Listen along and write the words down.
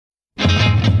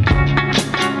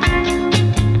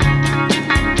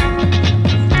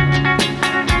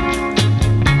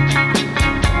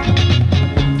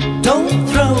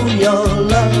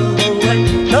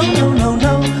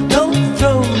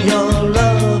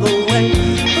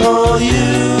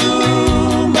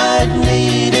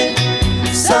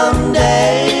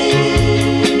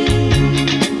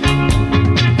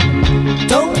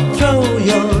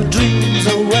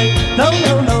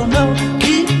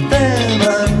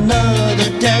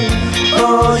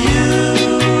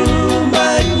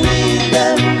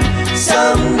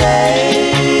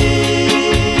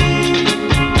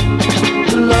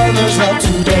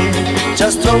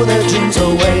dreams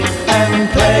away and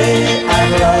play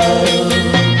and love.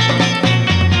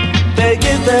 They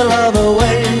give their love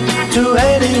away to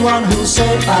anyone who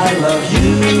say I love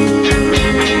you.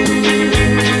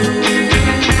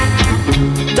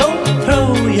 Don't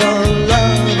throw your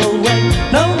love away,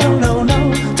 no, no, no,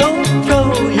 no. Don't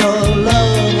throw your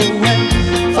love away,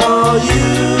 for you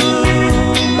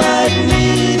might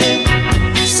need it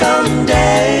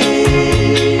someday.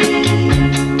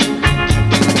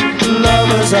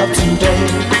 Lovers of today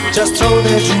just throw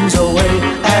their dreams away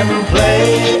and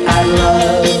play and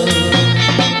love.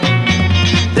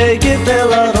 They give their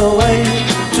love away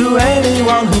to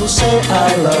anyone who say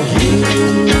I love you.